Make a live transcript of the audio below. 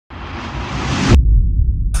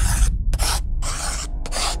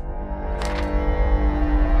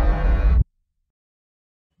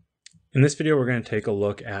In this video, we're going to take a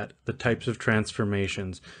look at the types of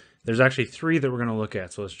transformations. There's actually three that we're going to look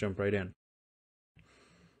at, so let's jump right in.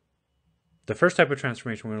 The first type of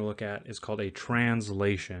transformation we're going to look at is called a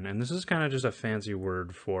translation, and this is kind of just a fancy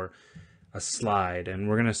word for a slide, and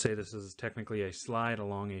we're going to say this is technically a slide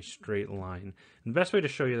along a straight line. And the best way to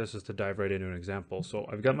show you this is to dive right into an example. So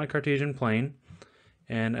I've got my Cartesian plane,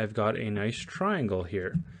 and I've got a nice triangle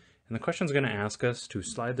here. And the question is going to ask us to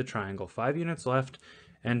slide the triangle 5 units left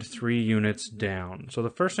and 3 units down. So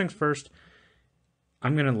the first things first,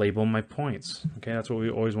 I'm going to label my points. Okay, that's what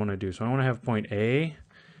we always want to do. So I want to have point A,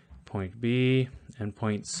 point B, and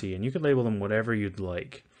point C. And you can label them whatever you'd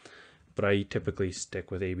like, but I typically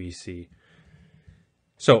stick with ABC.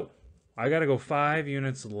 So I got to go 5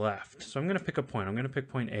 units left. So I'm going to pick a point. I'm going to pick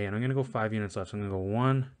point A, and I'm going to go 5 units left. So I'm going to go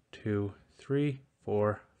 1, 2, 3,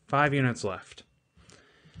 4, 5 units left.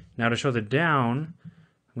 Now to show the down,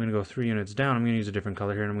 I'm going to go 3 units down. I'm going to use a different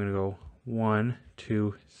color here, and I'm going to go 1,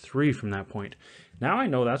 2, 3 from that point. Now I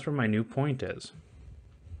know that's where my new point is.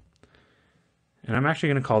 And I'm actually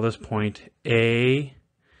going to call this point A.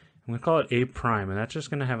 I'm going to call it A prime, and that's just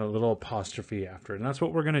going to have a little apostrophe after it. And that's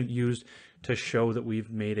what we're going to use to show that we've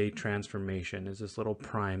made a transformation, is this little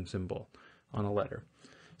prime symbol on a letter.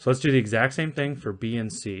 So let's do the exact same thing for B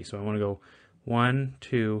and C. So I want to go 1,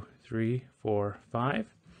 2, 3, 4, 5.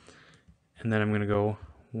 And then I'm going to go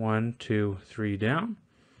 1, 2, 3 down,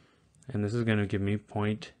 and this is going to give me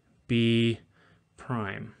point B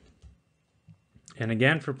prime. And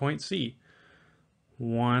again for point C,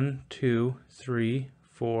 1, 2, 3,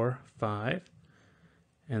 4, 5,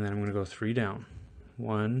 and then I'm going to go 3 down.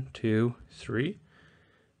 1, 2, 3.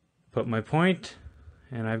 Put my point,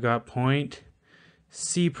 and I've got point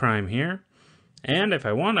C prime here. And if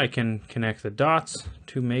I want, I can connect the dots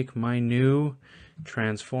to make my new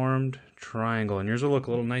transformed triangle. And yours will look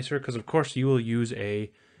a little nicer because, of course, you will use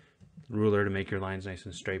a ruler to make your lines nice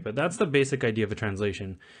and straight. But that's the basic idea of a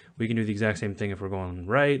translation. We can do the exact same thing if we're going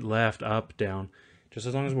right, left, up, down. Just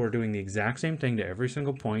as long as we're doing the exact same thing to every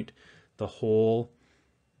single point, the whole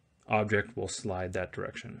object will slide that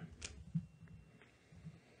direction.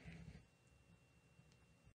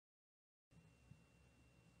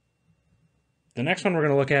 The next one we're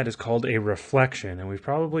going to look at is called a reflection, and we've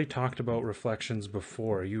probably talked about reflections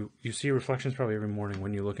before. You see reflections probably every morning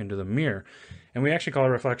when you look into the mirror, and we actually call a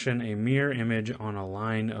reflection a mirror image on a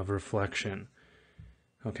line of reflection.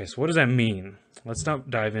 Okay, so what does that mean? Let's now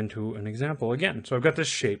dive into an example again. So I've got this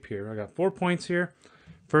shape here. I got 4 points here.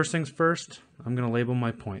 First things first, I'm going to label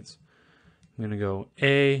my points. I'm going to go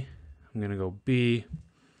A, I'm going to go B,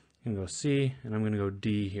 I'm going to go C, and I'm going to go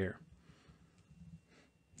D here.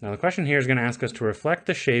 Now the question here is going to ask us to reflect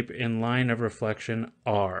the shape in line of reflection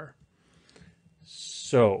R.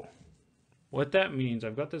 So what that means,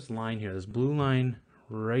 I've got this line here, this blue line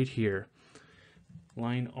right here,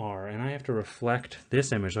 line R, and I have to reflect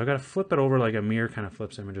this image. So I've got to flip it over like a mirror kind of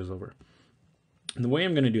flips images over. And the way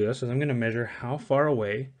I'm going to do this is I'm going to measure how far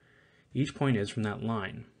away each point is from that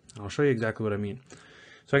line. I'll show you exactly what I mean.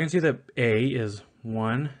 So I can see that A is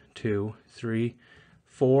 1, 2, 3,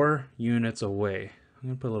 4 units away. I'm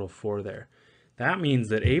going to put a little 4 there. That means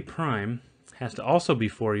that A prime has to also be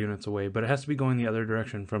 4 units away, but it has to be going the other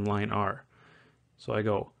direction from line R. So I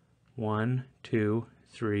go 1, 2,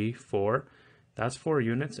 3, 4. That's 4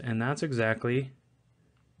 units, and that's exactly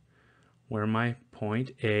where my point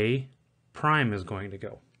A prime is going to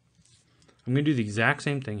go. I'm going to do the exact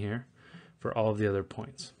same thing here for all of the other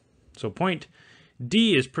points. So point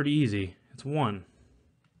D is pretty easy. It's 1. I'm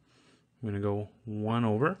going to go 1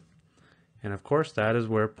 over. And of course, that is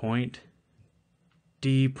where point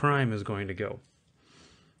D prime is going to go.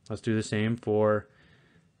 Let's do the same for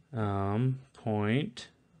point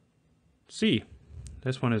C.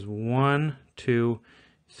 This one is 1, 2,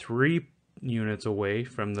 3 units away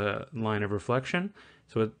from the line of reflection.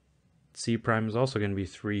 So C prime is also going to be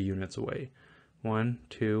 3 units away. 1,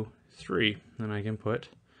 2, 3. Then I can put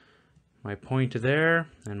my point there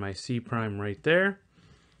and my C prime right there.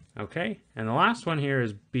 Okay, and the last one here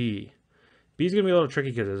is B. B is going to be a little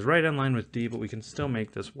tricky because it's right in line with D, but we can still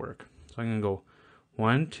make this work. So I'm going to go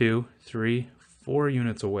 1, 2, 3, 4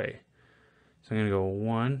 units away. So I'm going to go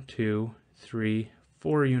 1, 2, 3,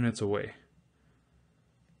 4 units away.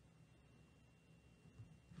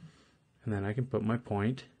 And then I can put my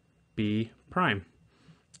point B prime.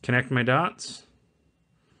 Connect my dots.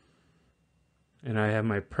 And I have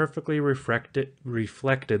my perfectly reflected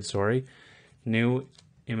new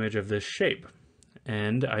image of this shape.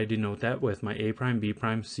 And I denote that with my A prime, B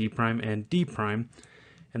prime, C prime, and D prime.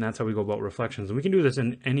 And that's how we go about reflections. And we can do this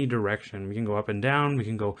in any direction. We can go up and down, we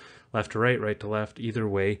can go left to right, right to left, either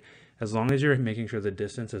way. as long as you're making sure the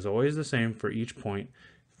distance is always the same for each point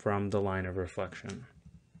from the line of reflection.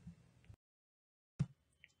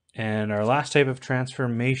 And our last type of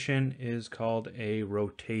transformation is called a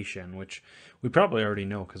rotation, which we probably already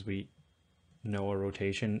know because we know a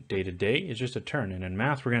rotation day to day is just a turn. And in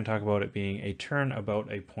math, we're going to talk about it being a turn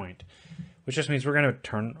about a point, which just means we're going to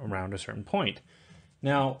turn around a certain point.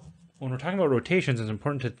 Now, when we're talking about rotations, it's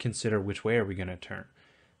important to consider which way are we going to turn.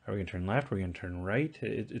 Are we going to turn left? Are we going to turn right?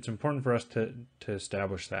 It's important for us to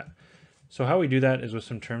establish that. So how we do that is with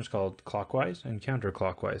some terms called clockwise and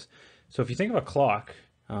counterclockwise. So if you think of a clock,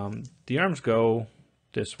 the arms go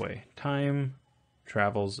this way. Time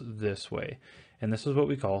travels this way. And this is what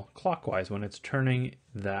we call clockwise when it's turning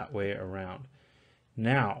that way around.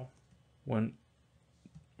 Now, when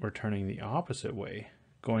we're turning the opposite way,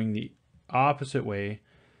 going the opposite way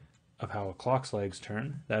of how a clock's legs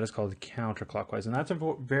turn, that is called counterclockwise. And that's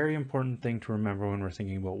a very important thing to remember when we're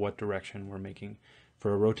thinking about what direction we're making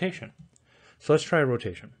for a rotation. So let's try a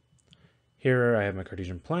rotation. Here I have my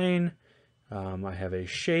Cartesian plane. I have a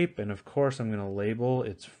shape, and of course I'm going to label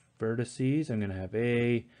its vertices. I'm going to have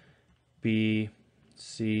A, B,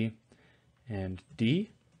 C, and D.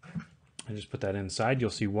 I just put that inside. You'll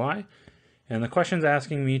see why. And the question's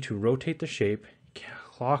asking me to rotate the shape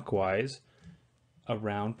clockwise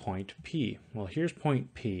around point P. Well, here's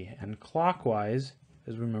point P, and clockwise,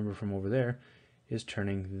 as we remember from over there, is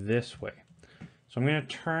turning this way. So I'm going to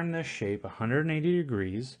turn this shape 180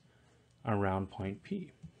 degrees around point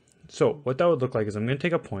P. So what that would look like is I'm going to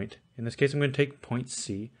take a point. In this case, I'm going to take point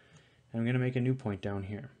C, and I'm going to make a new point down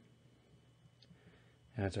here.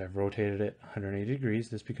 And as I've rotated it 180 degrees,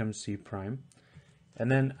 this becomes C prime. And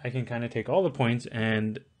then I can kind of take all the points,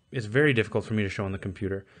 and it's very difficult for me to show on the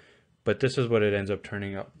computer, but this is what it ends up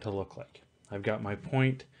turning out to look like. I've got my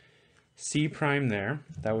point C prime there.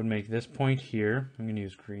 That would make this point here. I'm going to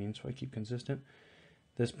use green so I keep consistent.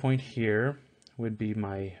 This point here would be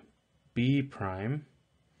my B prime.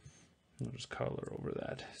 I'll just color over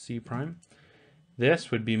that, C prime.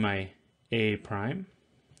 This would be my A prime,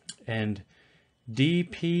 and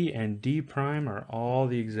DP and D prime are all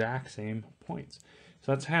the exact same points.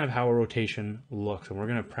 So that's kind of how a rotation looks, and we're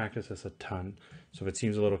going to practice this a ton. So if it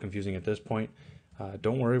seems a little confusing at this point,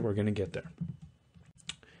 don't worry, we're going to get there.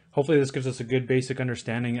 Hopefully this gives us a good basic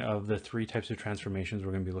understanding of the three types of transformations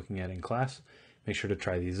we're going to be looking at in class. Make sure to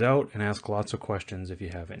try these out and ask lots of questions if you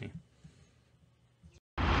have any.